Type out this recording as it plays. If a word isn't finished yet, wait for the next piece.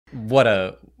what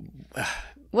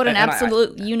an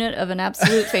absolute unit of an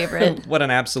absolute favorite. What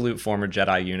an absolute former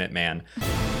Jedi unit, man.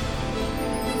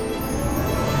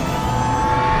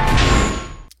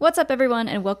 What's up, everyone,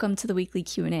 and welcome to the weekly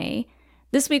Q&A.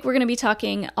 This week, we're going to be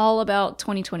talking all about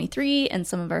 2023 and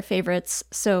some of our favorites.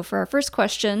 So for our first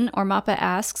question, Ormapa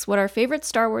asks what our favorite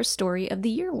Star Wars story of the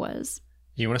year was.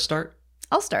 You want to start?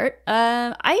 I'll start.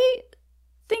 I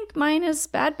think mine is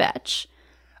Bad Batch.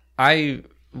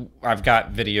 I've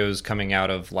got videos coming out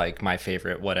of like my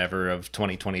favorite whatever of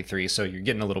 2023, so you're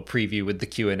getting a little preview with the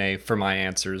Q&A for my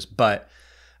answers. But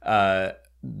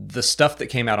the stuff that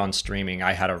came out on streaming,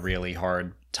 I had a really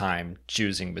hard time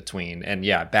choosing between. And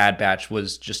yeah, Bad Batch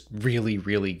was just really,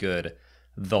 really good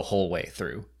the whole way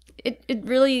through. It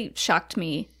really shocked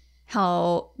me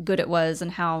how good it was and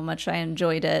how much I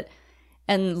enjoyed it.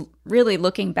 And really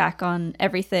looking back on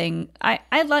everything, I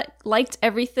liked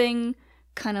everything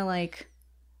kind of like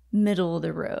middle of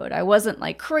the road. I wasn't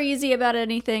like crazy about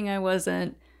anything. I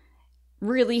wasn't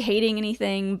really hating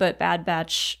anything, but Bad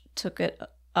Batch took it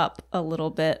up a little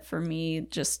bit for me,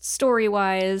 just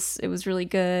story-wise. It was really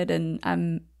good, and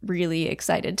I'm really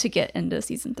excited to get into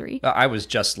season 3. I was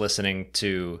just listening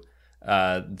to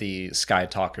the Sky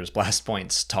Talkers Blast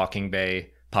Points Talking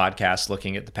Bay podcast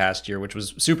looking at the past year, which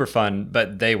was super fun,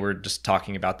 but they were just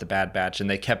talking about the Bad Batch, and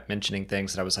they kept mentioning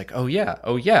things that I was like, oh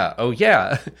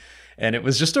yeah. And it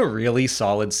was just a really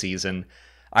solid season.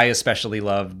 I especially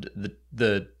loved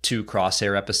the 2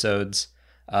 Crosshair episodes,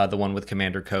 the one with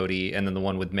Commander Cody and then the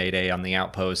one with Mayday on the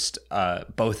outpost.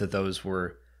 Both of those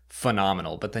were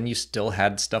phenomenal, but then you still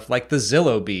had stuff like the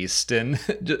Zillo Beast, and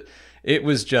it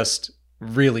was just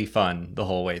really fun the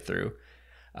whole way through.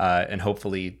 And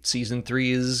hopefully season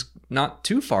 3 is not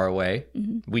too far away.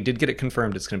 Mm-hmm. We did get it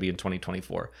confirmed it's going to be in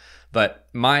 2024. But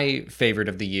my favorite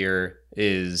of the year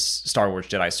is Star Wars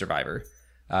Jedi Survivor.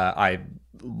 I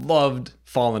loved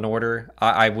Fallen Order.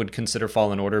 I would consider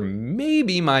Fallen Order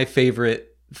maybe my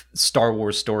favorite Star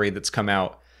Wars story that's come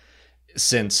out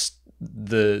since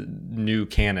the new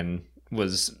canon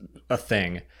was a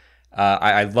thing.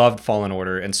 I loved Fallen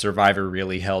Order, and Survivor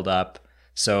really held up.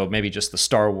 So maybe just the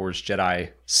Star Wars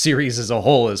Jedi series as a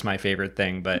whole is my favorite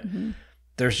thing, but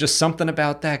there's just something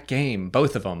about that game,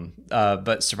 both of them.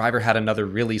 But Survivor had another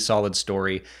really solid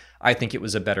story. I think it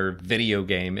was a better video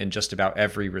game in just about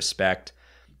every respect.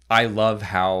 I love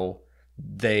how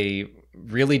they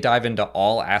really dive into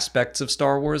all aspects of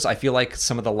Star Wars. I feel like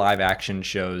some of the live action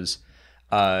shows,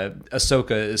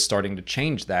 Ahsoka is starting to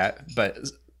change that, but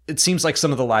it seems like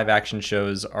some of the live action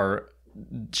shows are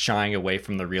shying away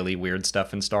from the really weird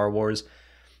stuff in Star Wars.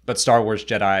 But Star Wars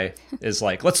Jedi is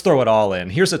like, let's throw it all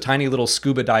in. Here's a tiny little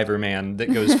scuba diver man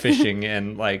that goes fishing,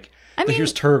 and like,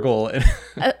 here's Turgle.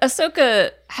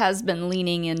 Ahsoka has been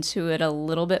leaning into it a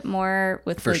little bit more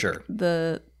with for like, sure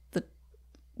the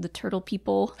turtle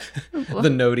people.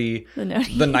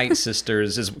 the Night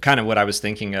Sisters is kind of what I was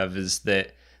thinking of, is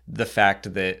that the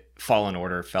fact that Fallen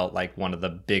Order felt like one of the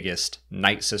biggest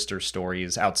Night Sister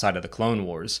stories outside of the Clone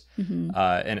Wars. Mm-hmm.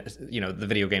 And, you know, the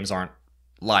video games aren't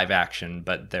live action,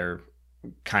 but they're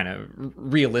kind of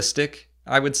realistic,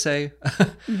 I would say.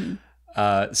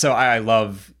 Mm-hmm. So I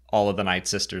love all of the Night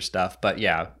Sister stuff. But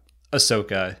yeah,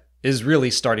 Ahsoka is really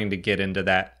starting to get into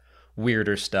that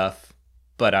weirder stuff.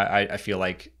 But I feel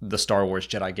like the Star Wars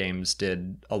Jedi games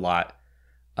did a lot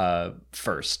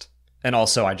first. And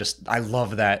also, I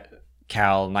love that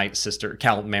Cal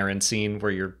Marin scene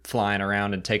where you're flying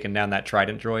around and taking down that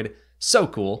Trident droid. So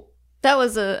cool. That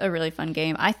was a really fun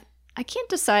game. I can't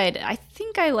decide. I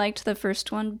think I liked the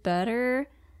first one better,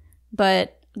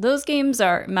 but those games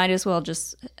might as well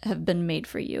just have been made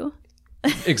for you.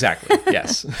 Exactly.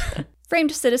 Yes.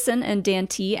 Framed Citizen and Dan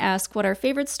T ask what our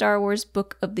favorite Star Wars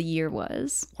book of the year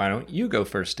was. Why don't you go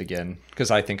first again?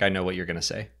 Because I think I know what you're going to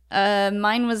say.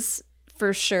 Mine was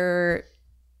for sure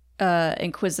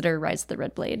Inquisitor Rise of the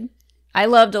Red Blade. I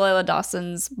loved Delilah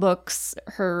Dawson's books,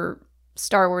 her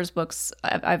Star Wars books.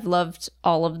 I've loved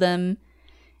all of them.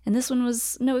 And this one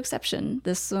was no exception.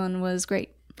 This one was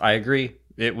great. I agree.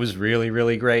 It was really,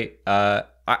 really great.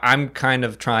 I'm kind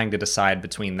of trying to decide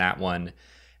between that one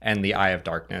and The Eye of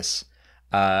Darkness.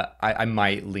 I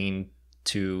might lean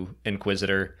to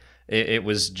Inquisitor. It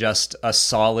was just a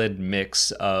solid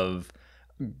mix of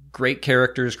great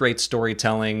characters, great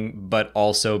storytelling, but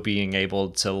also being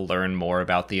able to learn more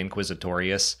about the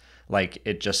Inquisitorius. Like,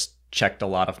 it just checked a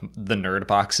lot of the nerd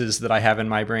boxes that I have in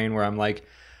my brain where I'm like,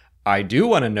 I do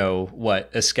want to know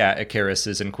what Ascat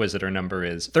Icarus's Inquisitor number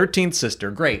is. 13th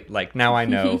sister, great. Like, now I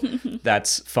know.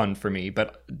 That's fun for me.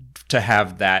 But to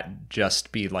have that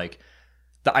just be like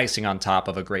the icing on top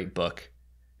of a great book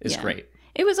is great.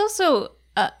 It was also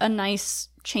a nice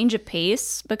change of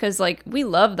pace because, like, we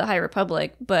love the High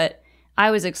Republic, but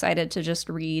I was excited to just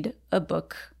read a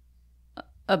book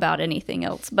about anything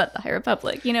else but the High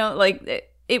Republic. You know, like,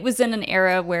 it was in an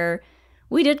era where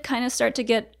we did kind of start to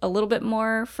get a little bit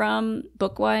more from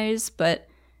Bookwise, but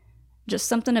just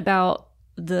something about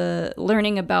the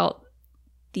learning about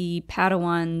the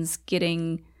Padawans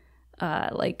getting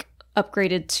like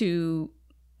upgraded to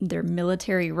their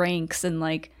military ranks and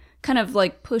like kind of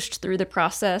like pushed through the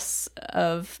process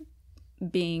of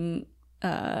being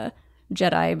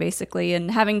Jedi basically,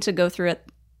 and having to go through it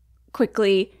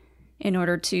quickly in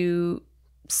order to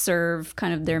serve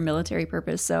kind of their military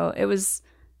purpose. So it was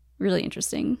really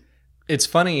interesting. It's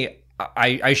funny.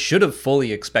 I should have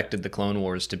fully expected the Clone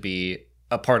Wars to be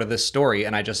a part of this story,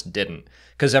 and I just didn't,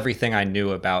 because everything I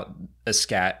knew about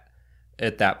Ascat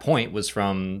at that point was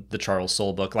from the Charles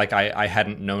Soule book. Like, I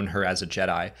hadn't known her as a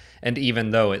Jedi, and even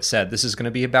though it said this is going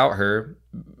to be about her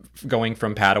going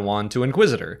from Padawan to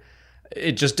Inquisitor,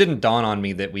 it just didn't dawn on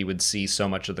me that we would see so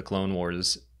much of the Clone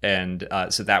Wars, and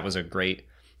so that was a great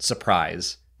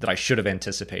surprise that I should have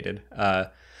anticipated.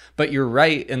 But you're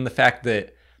right in the fact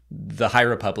that the High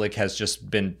Republic has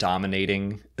just been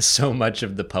dominating so much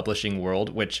of the publishing world,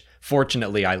 which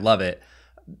fortunately I love it,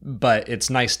 but it's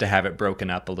nice to have it broken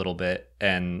up a little bit.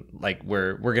 And like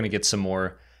we're going to get some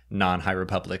more non-High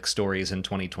Republic stories in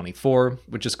 2024,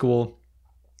 which is cool.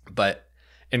 But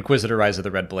Inquisitor Rise of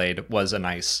the Red Blade was a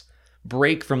nice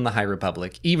break from the High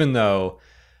Republic, even though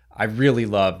I really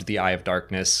loved the Eye of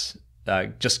Darkness.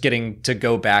 Just getting to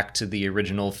go back to the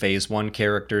original Phase 1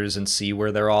 characters and see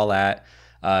where they're all at.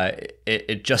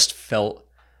 It just felt,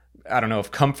 I don't know if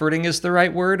comforting is the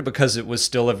right word, because it was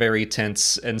still a very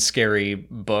tense and scary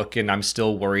book, and I'm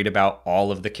still worried about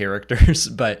all of the characters,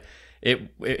 but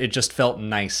it just felt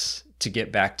nice to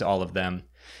get back to all of them,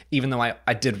 even though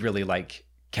I did really like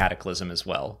Cataclysm as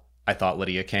well. I thought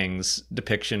Lydia Kang's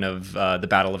depiction of the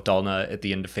Battle of Dalna at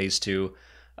the end of Phase 2,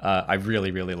 I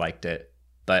really, really liked it.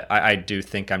 But I do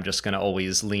think I'm just going to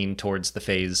always lean towards the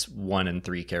Phase 1 and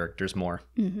 3 characters more.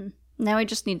 Mm-hmm. Now we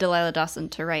just need Delilah Dawson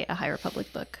to write a High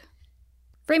Republic book.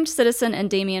 Framed Citizen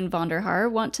and Damien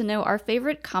Vonderhaar want to know our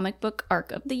favorite comic book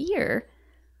arc of the year.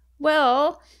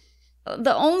 Well,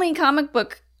 the only comic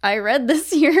book I read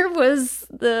this year was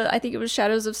I think it was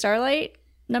Shadows of Starlight,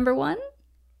 #1.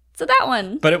 So that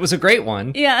one. But it was a great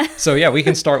one. Yeah. So yeah, we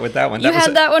can start with that one. You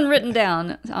had that one written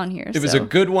down on here. It was a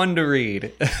good one to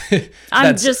read.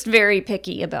 I'm just very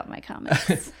picky about my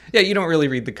comics. Yeah, you don't really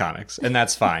read the comics, and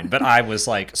that's fine. But I was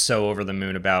like so over the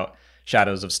moon about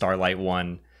Shadows of Starlight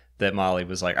 1 that Molly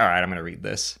was like, all right, I'm going to read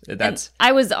this. And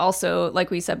I was also,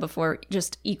 like we said before,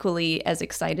 just equally as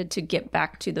excited to get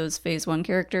back to those Phase 1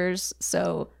 characters.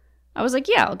 So I was like,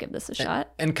 yeah, I'll give this a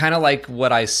shot. And kind of like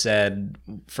what I said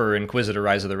for Inquisitor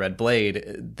Rise of the Red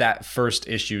Blade, that first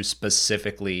issue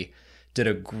specifically did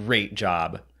a great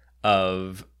job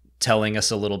of telling us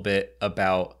a little bit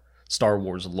about Star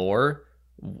Wars lore.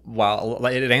 While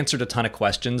it answered a ton of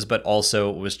questions, but also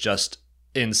it was just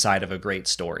inside of a great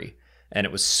story. And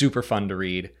it was super fun to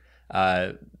read.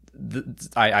 I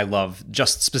love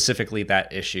just specifically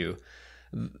that issue.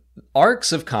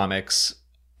 Arcs of comics,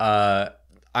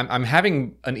 I'm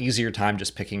having an easier time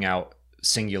just picking out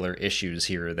singular issues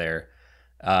here or there.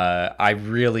 I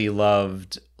really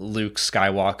loved Luke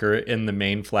Skywalker in the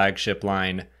main flagship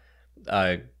line,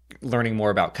 learning more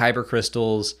about kyber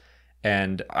crystals,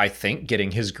 and I think getting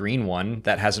his green one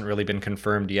that hasn't really been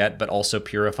confirmed yet, but also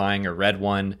purifying a red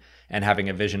one and having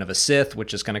a vision of a Sith,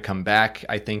 which is going to come back,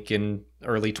 I think, in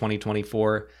early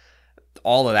 2024.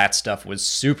 All of that stuff was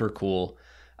super cool.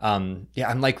 Yeah,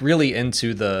 I'm like really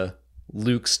into the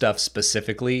Luke stuff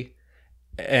specifically,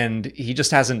 and he just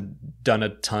hasn't done a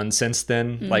ton since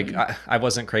then. Mm-hmm. Like I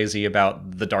wasn't crazy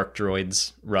about the Dark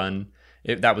Droids run.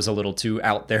 That was a little too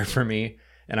out there for me,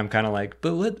 and I'm kind of like,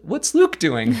 but what's Luke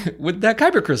doing with that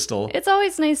kyber crystal? It's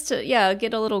always nice to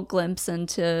get a little glimpse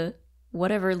into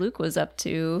whatever Luke was up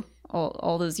to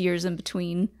all those years in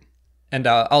between. And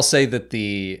I'll say that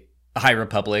the High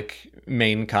Republic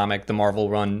main comic, the Marvel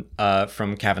run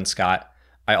from Cavan Scott,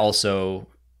 I also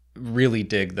really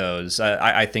dig those.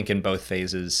 I think in both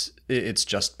phases, it's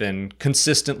just been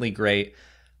consistently great.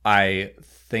 I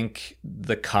think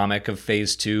the comic of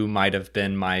Phase 2 might have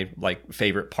been my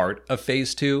favorite part of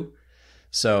Phase 2.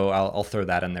 So I'll throw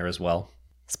that in there as well.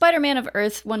 Spider-Man of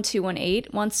Earth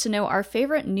 1218 wants to know our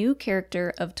favorite new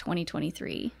character of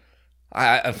 2023.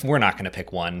 We're not going to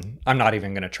pick one. I'm not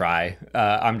even going to try.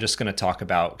 I'm just going to talk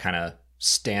about kind of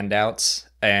standouts.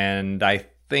 And I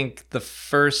think the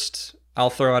first I'll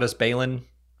throw out is Baylan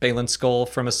Skoll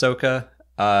from Ahsoka.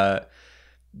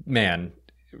 Man,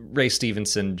 Ray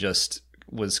Stevenson just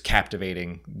was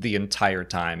captivating the entire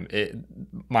time.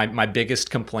 My biggest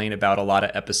complaint about a lot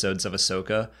of episodes of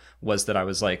Ahsoka was that I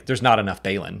was like, there's not enough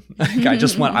Baylan. Like, I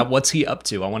just want, what's he up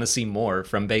to? I want to see more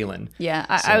from Baylan. Yeah,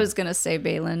 I was going to say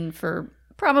Baylan for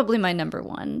probably my number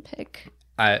one pick.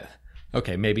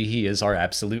 Okay, maybe he is our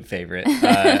absolute favorite.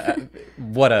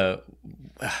 What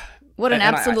an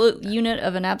absolute unit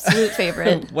of an absolute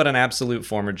favorite. What an absolute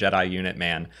former Jedi unit,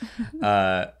 man.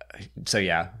 So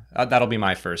yeah, that'll be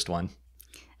my first one.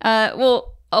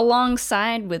 Well,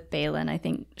 alongside with Baylan, I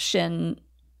think Shin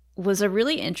was a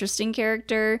really interesting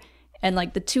character, and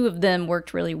like the two of them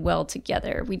worked really well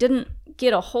together. We didn't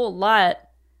get a whole lot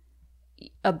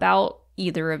about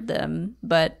either of them,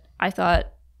 but I thought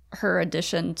her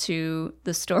addition to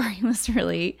the story was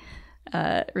really,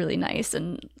 really nice,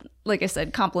 and like I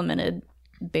said, complimented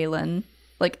Baylan.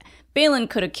 Like, Baylan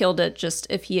could have killed it just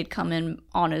if he had come in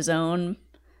on his own,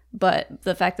 but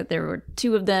the fact that there were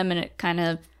two of them and it kind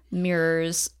of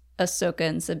mirrors Ahsoka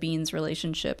and Sabine's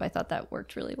relationship, I thought that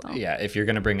worked really well. Yeah, if you're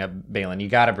going to bring up Baylan, you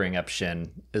got to bring up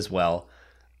Shin as well.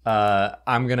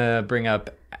 I'm going to bring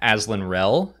up Aslan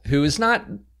Rel, who is not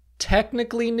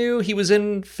technically new. He was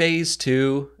in Phase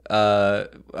 2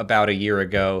 about a year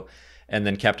ago and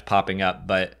then kept popping up,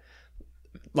 but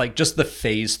like just the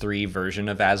Phase 3 version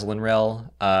of Aslan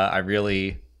Rel, I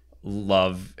really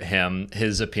love him.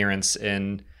 His appearance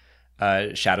in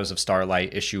Shadows of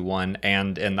Starlight issue 1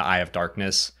 and in The Eye of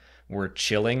Darkness were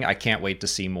chilling. I can't wait to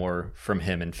see more from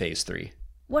him in Phase 3.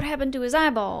 What happened to his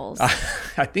eyeballs?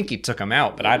 I think he took them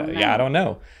out, but I don't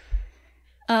know.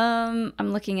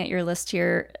 I'm looking at your list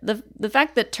here. The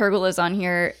fact that Turgle is on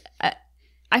here,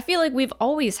 I feel like we've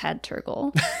always had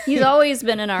Turgle. He's always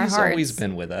been in our hearts. He's always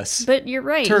been with us. But you're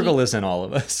right. Turgle is in all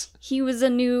of us. He was a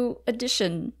new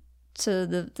addition to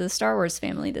the Star Wars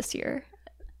family this year.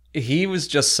 He was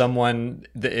just someone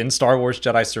that in Star Wars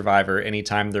Jedi Survivor,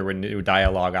 anytime there were new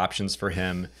dialogue options for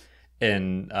him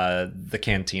in the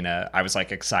cantina, I was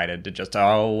like excited to just,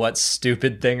 what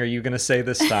stupid thing are you going to say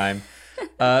this time?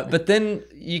 But then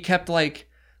you kept like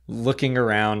looking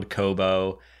around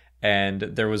Kobo, and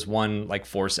there was one like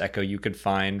Force Echo you could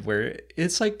find where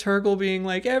it's like Turgle being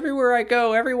like, everywhere I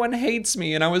go, everyone hates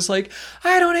me. And I was like,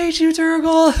 I don't hate you,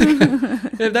 Turgle.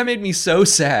 That made me so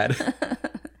sad.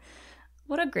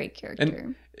 What a great character.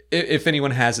 And if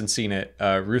anyone hasn't seen it,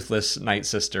 Ruthless Night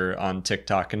Sister on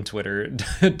TikTok and Twitter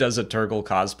does a Turgle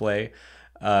cosplay,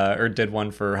 or did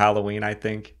one for Halloween, I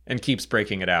think, and keeps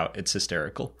breaking it out. It's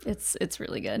hysterical. It's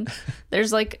really good.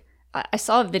 There's like, I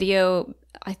saw a video,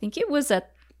 I think it was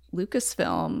at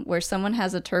Lucasfilm, where someone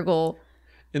has a Turgle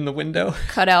in the window,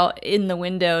 cut out in the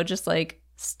window, just like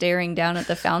staring down at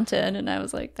the fountain. And I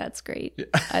was like, that's great. Yeah.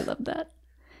 I love that.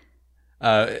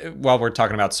 While we're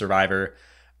talking about Survivor,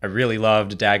 I really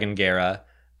loved Dagan Gera.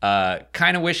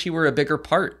 Kind of wish he were a bigger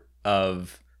part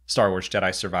of Star Wars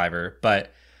Jedi Survivor,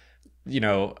 but you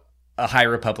know, a High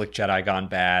Republic Jedi gone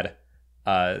bad.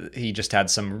 He just had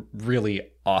some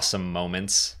really awesome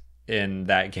moments in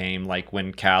that game, like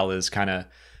when Cal is kind of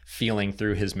feeling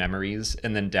through his memories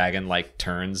and then Dagan like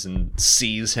turns and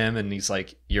sees him and he's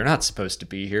like, you're not supposed to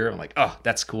be here. I'm like, oh,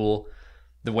 that's cool.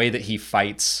 The way that he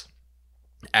fights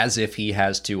as if he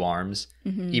has two arms,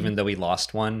 even though he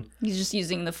lost one. He's just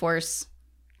using the Force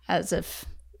as if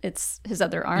it's his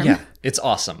other arm. Yeah, it's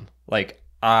awesome. Like,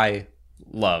 I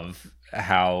love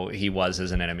how he was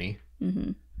as an enemy.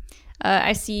 Mm-hmm.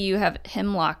 I see you have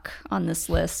Hemlock on this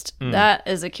list. That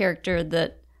is a character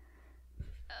that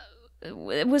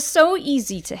it was so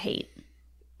easy to hate.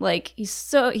 Like, he's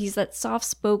that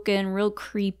soft-spoken, real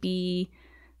creepy,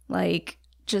 like,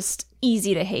 just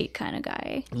easy to hate kind of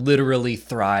guy. Literally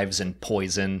thrives in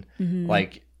poison.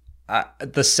 Like,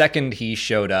 the second he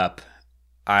showed up,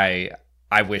 I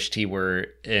wished he were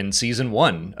in season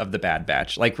 1 of The Bad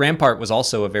Batch. Like, Rampart was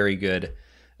also a very good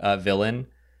villain,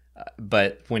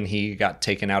 but when he got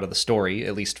taken out of the story,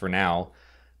 at least for now,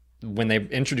 when they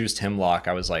introduced Hemlock,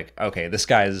 I was like, okay, this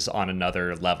guy is on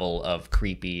another level of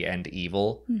creepy and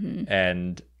evil.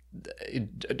 And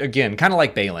again, kind of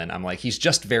like Baylan, I'm like, he's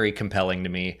just very compelling to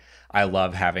me. I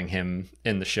love having him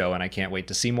in the show, and I can't wait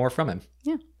to see more from him.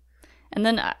 Yeah. And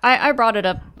then I brought it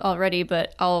up already,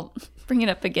 but I'll bring it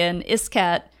up again.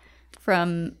 Iskat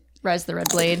from Rise of the Red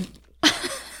Blade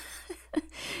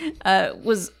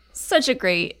was such a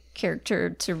great character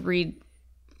to read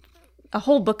a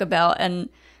whole book about. And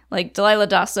like Delilah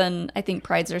Dawson, I think,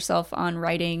 prides herself on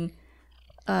writing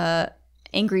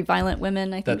angry, violent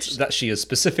women. I think that she has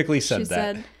specifically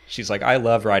said. She's like, I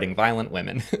love writing violent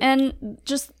women. And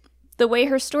just the way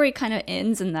her story kind of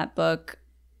ends in that book,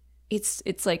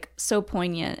 it's like so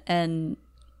poignant and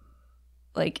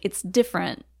like it's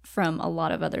different from a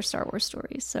lot of other Star Wars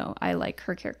stories. So I like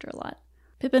her character a lot.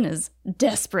 Pippin is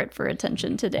desperate for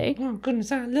attention today. Oh, goodness,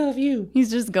 I love you.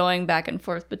 He's just going back and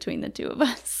forth between the two of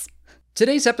us.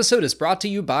 Today's episode is brought to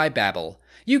you by Babbel.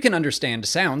 You can understand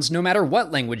sounds no matter what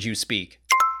language you speak.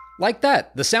 Like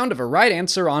that, the sound of a right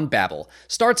answer on Babbel.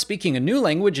 Start speaking a new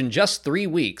language in just 3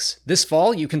 weeks. This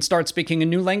fall, you can start speaking a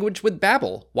new language with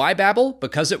Babbel. Why Babbel?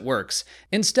 Because it works.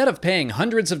 Instead of paying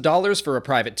hundreds of dollars for a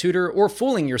private tutor or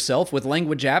fooling yourself with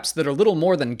language apps that are little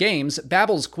more than games,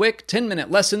 Babbel's quick 10-minute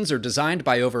lessons are designed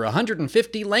by over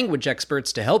 150 language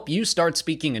experts to help you start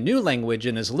speaking a new language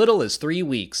in as little as 3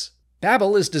 weeks.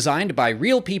 Babbel is designed by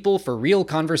real people for real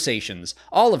conversations.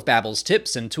 All of Babbel's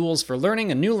tips and tools for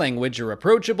learning a new language are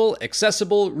approachable,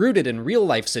 accessible, rooted in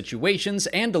real-life situations,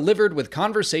 and delivered with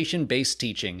conversation-based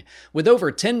teaching. With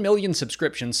over 10 million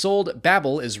subscriptions sold,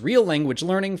 Babbel is real language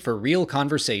learning for real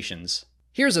conversations.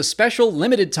 Here's a special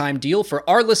limited-time deal for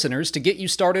our listeners to get you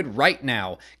started right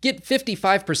now. Get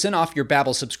 55% off your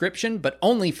Babbel subscription, but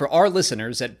only for our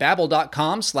listeners at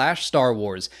babbel.com/Star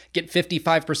Wars. Get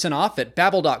 55% off at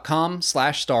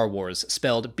babbel.com/Star Wars,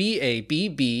 spelled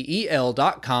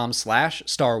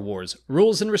BABBEL.com/Star Wars.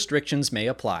 Rules and restrictions may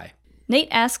apply. Nate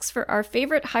asks for our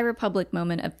favorite High Republic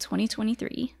moment of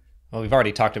 2023. Well, we've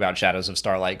already talked about Shadows of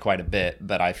Starlight quite a bit,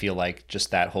 but I feel like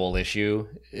just that whole issue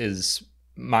is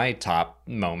my top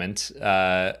moment.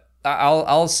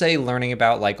 I'll say learning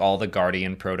about like all the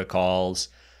Guardian protocols,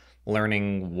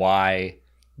 learning why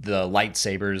the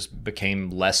lightsabers became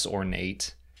less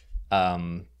ornate.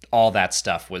 All that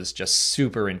stuff was just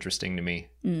super interesting to me.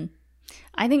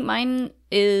 I think mine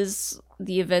is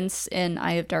the events in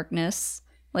Eye of Darkness,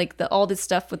 like all this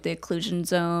stuff with the occlusion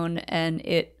zone and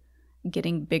it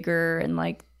getting bigger, and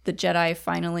like the Jedi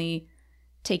finally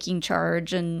taking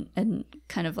charge and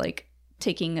kind of like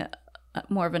taking a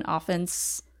more of an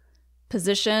offense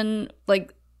position.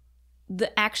 Like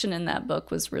the action in that book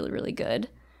was really, really good.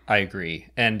 I agree.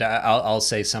 And I'll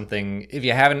say something. If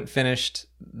you haven't finished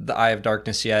The Eye of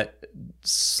Darkness yet,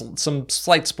 some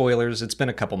slight spoilers. It's been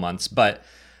a couple months, but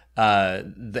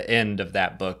the end of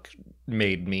that book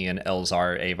made me an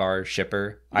Elzar Avar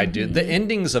shipper. I do. The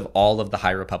endings of all of the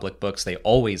High Republic books, they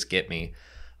always get me.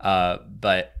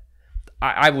 But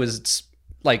I was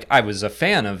a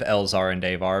fan of Elzar and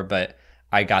Avar, but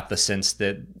I got the sense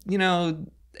that,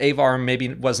 Avar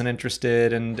maybe wasn't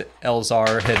interested, and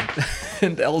Elzar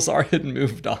had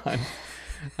moved on.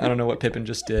 I don't know what Pippin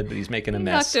just did, but he's making a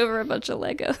mess. Knocked over a bunch of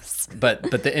Legos. But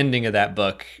the ending of that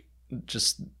book,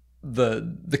 just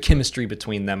the chemistry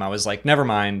between them, I was like, never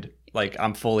mind. Like,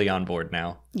 I'm fully on board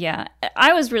now. Yeah,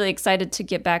 I was really excited to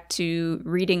get back to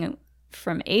reading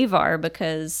from Avar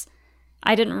because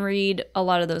I didn't read a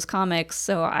lot of those comics,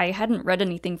 so I hadn't read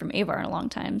anything from Avar in a long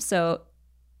time. So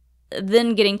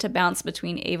then getting to bounce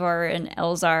between Avar and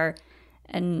Elzar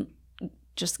and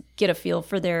just get a feel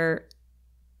for their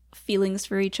feelings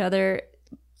for each other,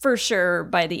 for sure,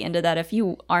 by the end of that, if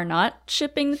you are not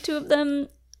shipping the two of them,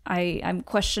 I'm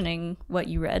questioning what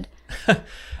you read.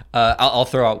 I'll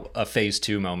throw out a phase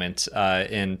 2 moment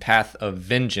in Path of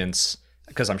Vengeance,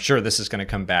 because I'm sure this is going to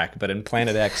come back, but in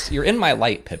Planet X, you're in my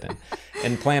light, Pippin.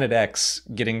 In Planet X,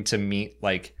 getting to meet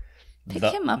like Pick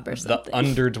him up or something. The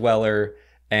Underdweller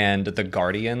and the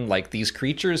Guardian, like these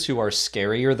creatures who are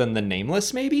scarier than the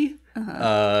Nameless, maybe.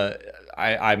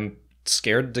 I'm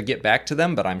scared to get back to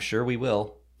them, but I'm sure we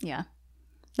will. Yeah,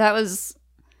 that was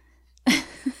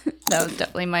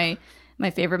definitely my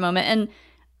favorite moment. And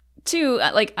two,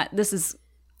 like this is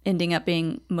ending up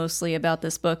being mostly about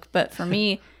this book, but for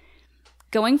me,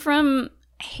 going from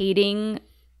hating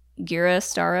Gira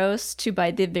Staros to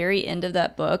by the very end of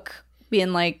that book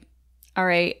being like, all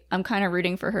right, I'm kind of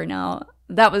rooting for her now.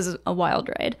 That was a wild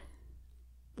ride.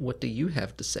 What do you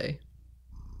have to say?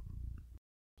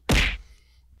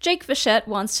 Jake Fichette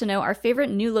wants to know our favorite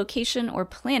new location or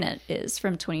planet is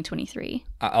from 2023.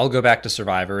 I'll go back to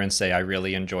Survivor and say I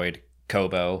really enjoyed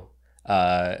Kobo.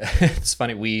 It's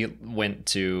funny, we went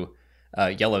to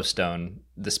Yellowstone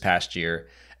this past year,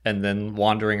 and then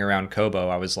wandering around Kobo,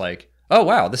 I was like, oh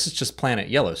wow, this is just planet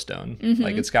Yellowstone. Mm-hmm.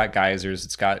 Like, it's got geysers,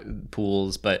 it's got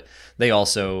pools, but they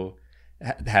also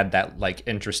had that like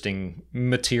interesting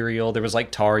material. There was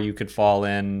like tar you could fall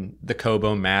in, the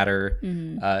Kobo matter.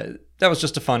 Mm-hmm. That was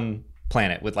just a fun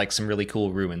planet with like some really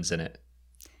cool ruins in it.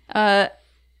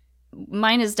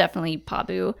 Mine is definitely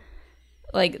Pabu.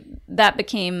 Like, that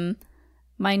became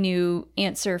my new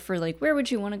answer for like, where would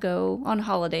you want to go on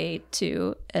holiday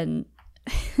to? And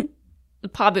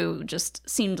Pabu just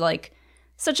seemed like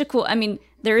such a cool, I mean,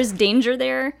 there is danger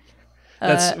there.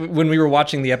 That's when we were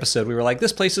watching the episode, we were like,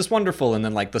 this place is wonderful. And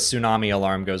then like the tsunami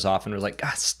alarm goes off and we're like,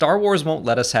 God, Star Wars won't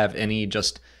let us have any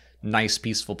just nice,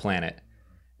 peaceful planet.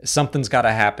 Something's got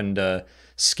to happen to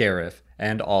Scarif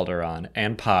and Alderaan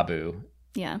and Pabu.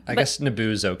 Yeah. I guess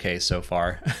Naboo's okay so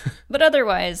far. But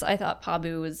otherwise, I thought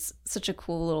Pabu was such a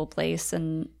cool little place,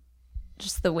 and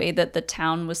just the way that the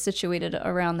town was situated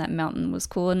around that mountain was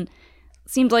cool, and it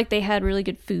seemed like they had really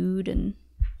good food and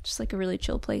just like a really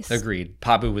chill place. Agreed.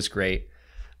 Pabu was great.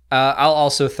 I'll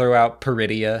also throw out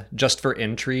Peridia just for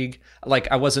intrigue.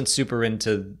 Like, I wasn't super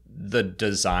into the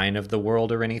design of the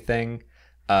world or anything,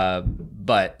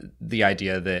 but the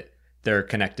idea that they're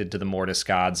connected to the Mortis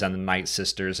gods and the Night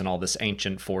Sisters and all this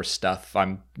ancient Force stuff,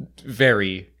 I'm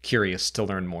very curious to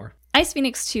learn more. Ice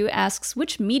Phoenix 2 asks,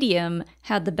 which medium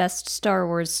had the best Star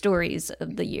Wars stories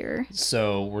of the year?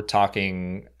 So we're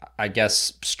talking, I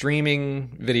guess,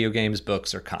 streaming, video games,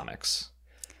 books, or comics.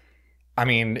 I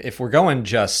mean, if we're going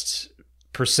just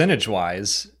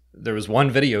percentage-wise, there was one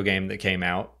video game that came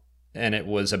out, and it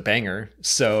was a banger.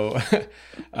 So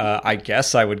I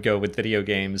guess I would go with video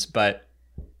games, but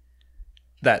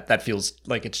that feels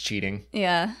like it's cheating.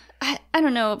 Yeah. I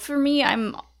don't know. For me,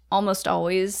 I'm almost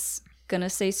always going to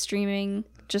say streaming,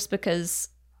 just because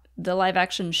the live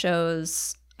action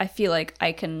shows, I feel like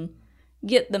I can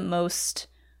get the most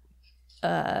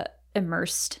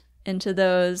immersed into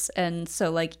those. And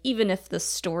so, like, even if the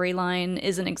storyline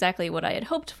isn't exactly what I had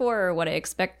hoped for or what I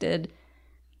expected,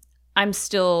 I'm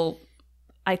still,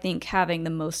 I think, having the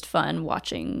most fun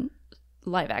watching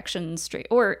live action straight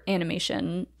or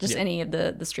animation, just any of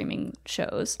the streaming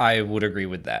shows. I would agree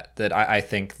with that. That I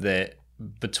think that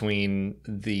between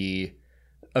the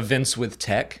events with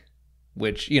Tech,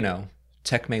 which, you know,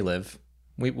 Tech may live,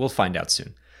 we'll find out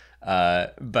soon.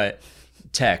 But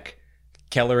Tech,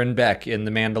 Keller and Beck in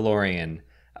The Mandalorian,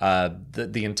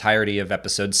 the entirety of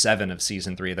episode 7 of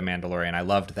season 3 of The Mandalorian, I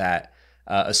loved that.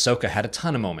 Ahsoka had a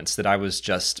ton of moments that I was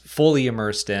just fully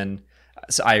immersed in.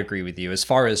 So I agree with you. As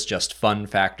far as just fun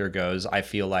factor goes, I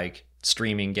feel like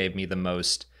streaming gave me the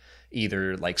most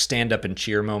either like stand up and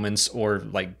cheer moments or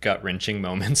like gut wrenching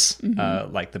moments,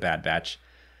 like The Bad Batch.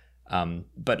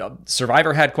 But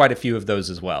Survivor had quite a few of those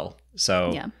as well.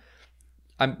 So Yeah.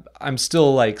 I'm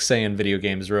still like saying video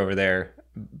games are over there,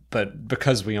 but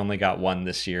because we only got one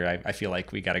this year, I feel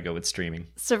like we got to go with streaming.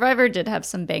 Survivor did have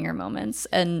some banger moments,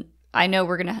 and I know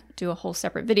we're going to do a whole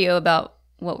separate video about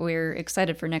what we're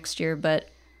excited for next year, but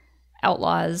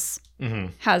Outlaws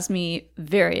has me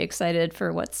very excited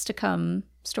for what's to come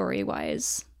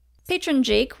story-wise. Patron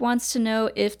Jake wants to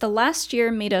know if the last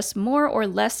year made us more or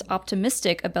less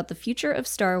optimistic about the future of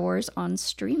Star Wars on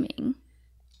streaming.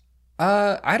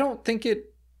 I don't think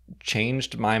it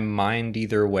changed my mind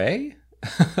either way.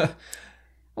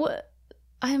 What?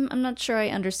 I'm not sure I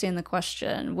understand the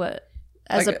question. What,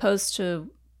 as opposed to,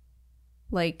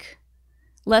 like,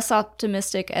 less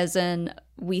optimistic as in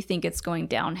we think it's going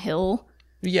downhill?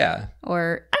 Yeah.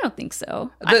 Or I don't think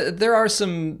so. There are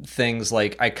some things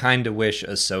like I kind of wish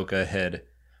Ahsoka had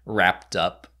wrapped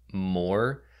up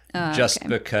more, just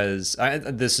because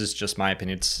this is just my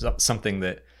opinion. It's something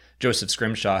that Joseph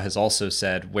Scrimshaw has also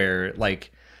said, where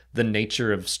like the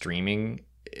nature of streaming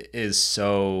is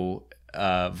so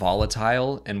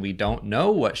volatile, and we don't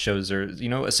know what shows are. You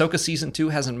know, Ahsoka season 2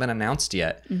 hasn't been announced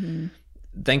yet.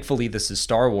 Thankfully, this is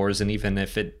Star Wars, and even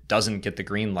if it doesn't get the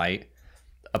green light,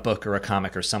 a book or a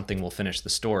comic or something will finish the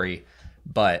story.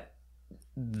 But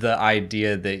the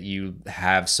idea that you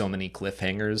have so many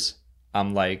cliffhangers,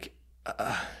 I'm like,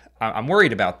 I'm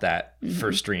worried about that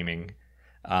for streaming.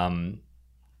 And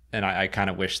I kind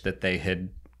of wish that they had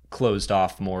closed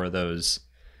off more of those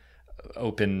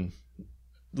open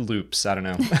loops. I don't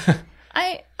know.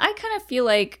 I kind of feel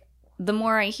like the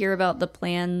more I hear about the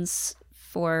plans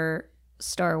for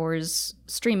Star Wars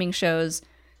streaming shows,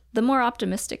 the more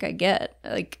optimistic I get.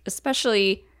 Like,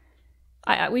 especially,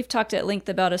 we've talked at length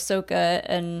about Ahsoka,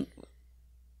 and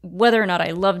whether or not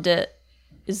I loved it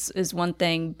is one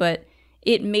thing, but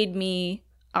it made me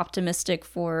optimistic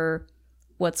for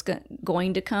what's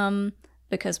going to come,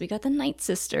 because we got the Night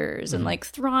Sisters, and like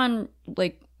Thrawn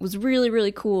like was really,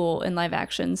 really cool in live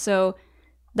action. So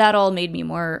that all made me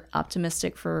more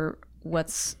optimistic for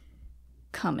what's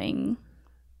coming.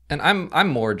 And I'm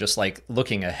more just like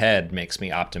looking ahead makes me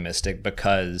optimistic,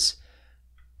 because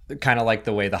kind of like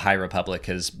the way the High Republic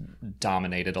has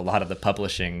dominated a lot of the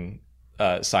publishing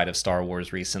side of Star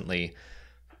Wars recently,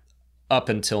 up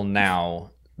until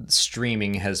now,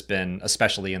 streaming has been,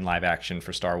 especially in live action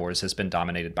for Star Wars, has been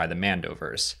dominated by the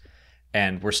Mandoverse.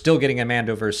 And we're still getting a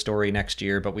Mandoverse story next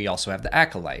year, but we also have the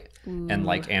Acolyte. And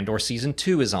like Andor season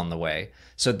 2 is on the way.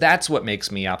 So that's what makes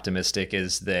me optimistic,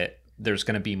 is that there's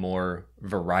going to be more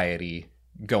variety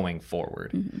going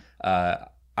forward.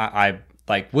 I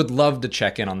Like, would love to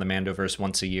check in on the Mandoverse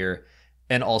once a year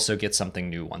and also get something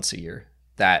new once a year.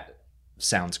 That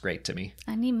sounds great to me.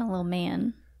 I need my little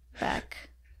man back.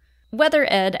 Weather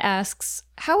Ed asks,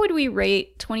 how would we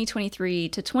rate 2023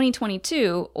 to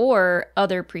 2022 or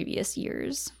other previous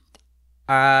years?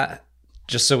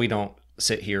 Just so we don't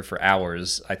sit here for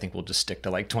hours, I think we'll just stick to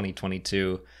like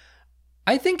 2022.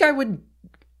 I think I would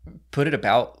put it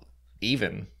about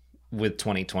even with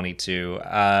 2022.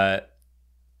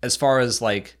 As far as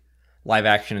like live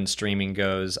action and streaming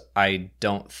goes, I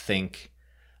don't think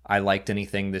I liked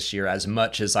anything this year as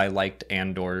much as I liked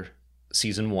Andor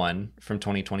season 1 from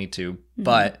 2022. Mm-hmm.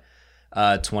 But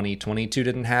 2022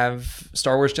 didn't have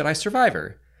Star Wars Jedi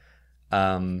Survivor.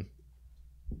 But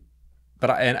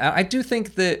I do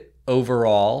think that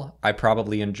overall, I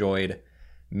probably enjoyed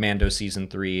Mando season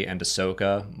 3 and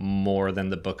Ahsoka more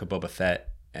than the Book of Boba Fett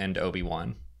and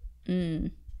Obi-Wan.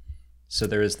 So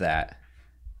there is that.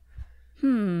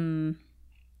 Don't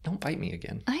bite me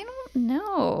again. I don't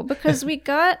know, because we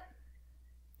got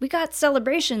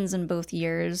celebrations in both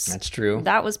years. That's true.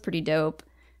 That was pretty dope.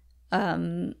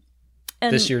 And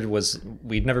this year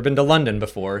we'd never been to London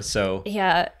before, so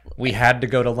yeah, we had to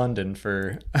go to London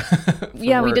for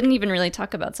yeah, work. We didn't even really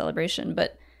talk about Celebration,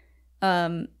 but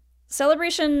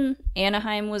Celebration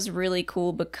Anaheim was really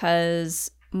cool because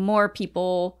more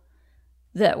people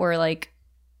that were like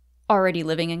already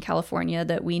living in California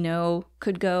that we know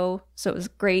could go. So it was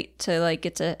great to like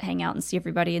get to hang out and see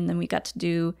everybody. And then we got to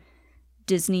do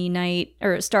Disney night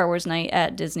or Star Wars night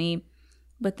at Disney.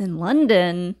 But then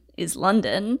London is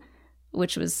London,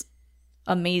 which was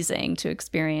amazing to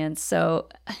experience. So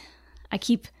I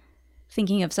keep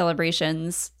thinking of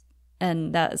celebrations,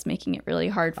 and that is making it really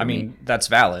hard for me. I mean, that's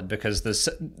valid because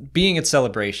being at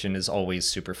Celebration is always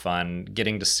super fun.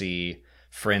 Getting to see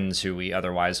friends who we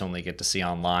otherwise only get to see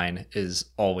online is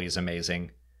always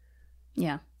amazing.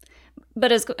 Yeah.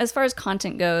 But as far as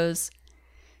content goes,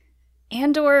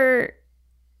 Andor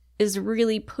is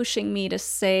really pushing me to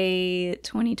say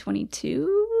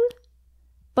 2022.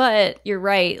 But you're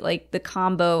right, like the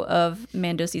combo of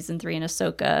Mando season 3 and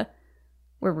Ahsoka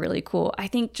were really cool. I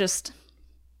think just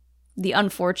the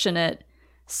unfortunate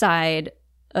side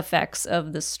effects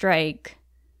of the strike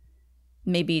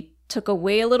maybe took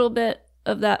away a little bit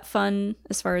of that fun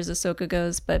as far as Ahsoka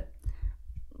goes, but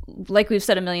like we've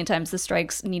said a million times, the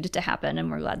strikes needed to happen and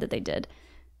we're glad that they did.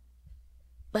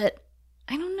 But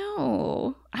I don't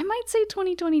know. I might say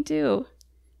 2022.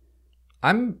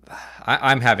 I'm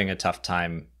having a tough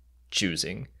time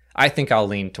choosing. I think I'll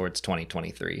lean towards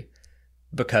 2023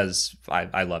 because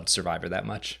I loved Survivor that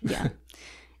much. Yeah.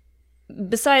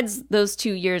 Besides those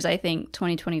 2 years, I think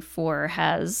 2024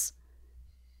 has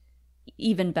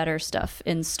even better stuff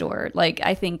in store. Like,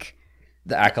 I think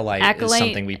The Acolyte is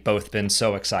something we've both been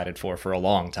so excited for a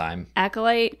long time.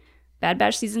 Acolyte, Bad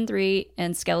Batch Season 3,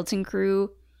 and Skeleton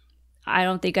Crew. I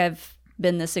don't think I've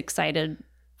been this excited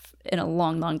in a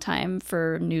long time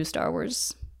for new Star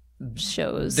Wars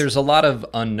shows. There's a lot of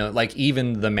unknown, like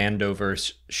even the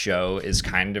Mandoverse show is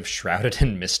kind of shrouded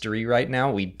in mystery right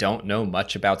now. We don't know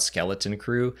much about Skeleton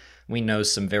Crew. We know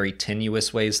some very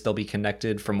tenuous ways they'll be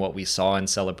connected from what we saw in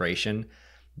Celebration.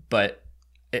 But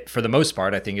for the most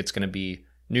part, I think it's going to be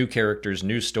new characters,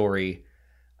 new story,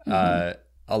 a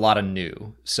lot of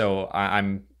new. So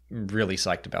I'm really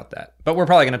psyched about that. But we're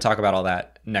probably going to talk about all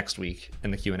that next week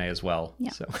in the Q&A as well.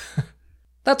 Yeah. So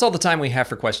that's all the time we have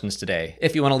for questions today.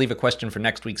 If you want to leave a question for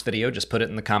next week's video, just put it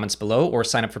in the comments below or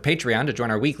sign up for Patreon to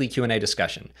join our weekly Q&A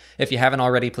discussion. If you haven't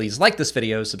already, please like this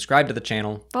video, subscribe to the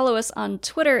channel. Follow us on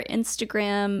Twitter,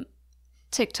 Instagram,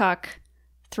 TikTok,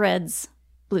 Threads,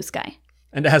 Blue Sky.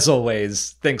 And as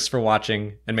always, thanks for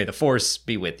watching, and may the Force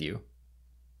be with you.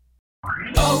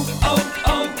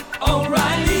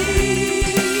 O'Reilly!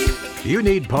 You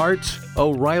need parts?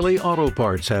 O'Reilly Auto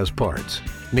Parts has parts.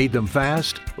 Need them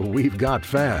fast? We've got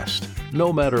fast.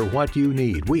 No matter what you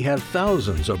need, we have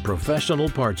thousands of professional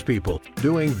parts people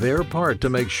doing their part to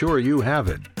make sure you have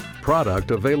it. Product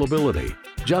availability.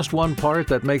 Just one part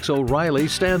that makes O'Reilly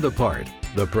stand apart.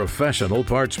 The professional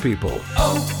parts people.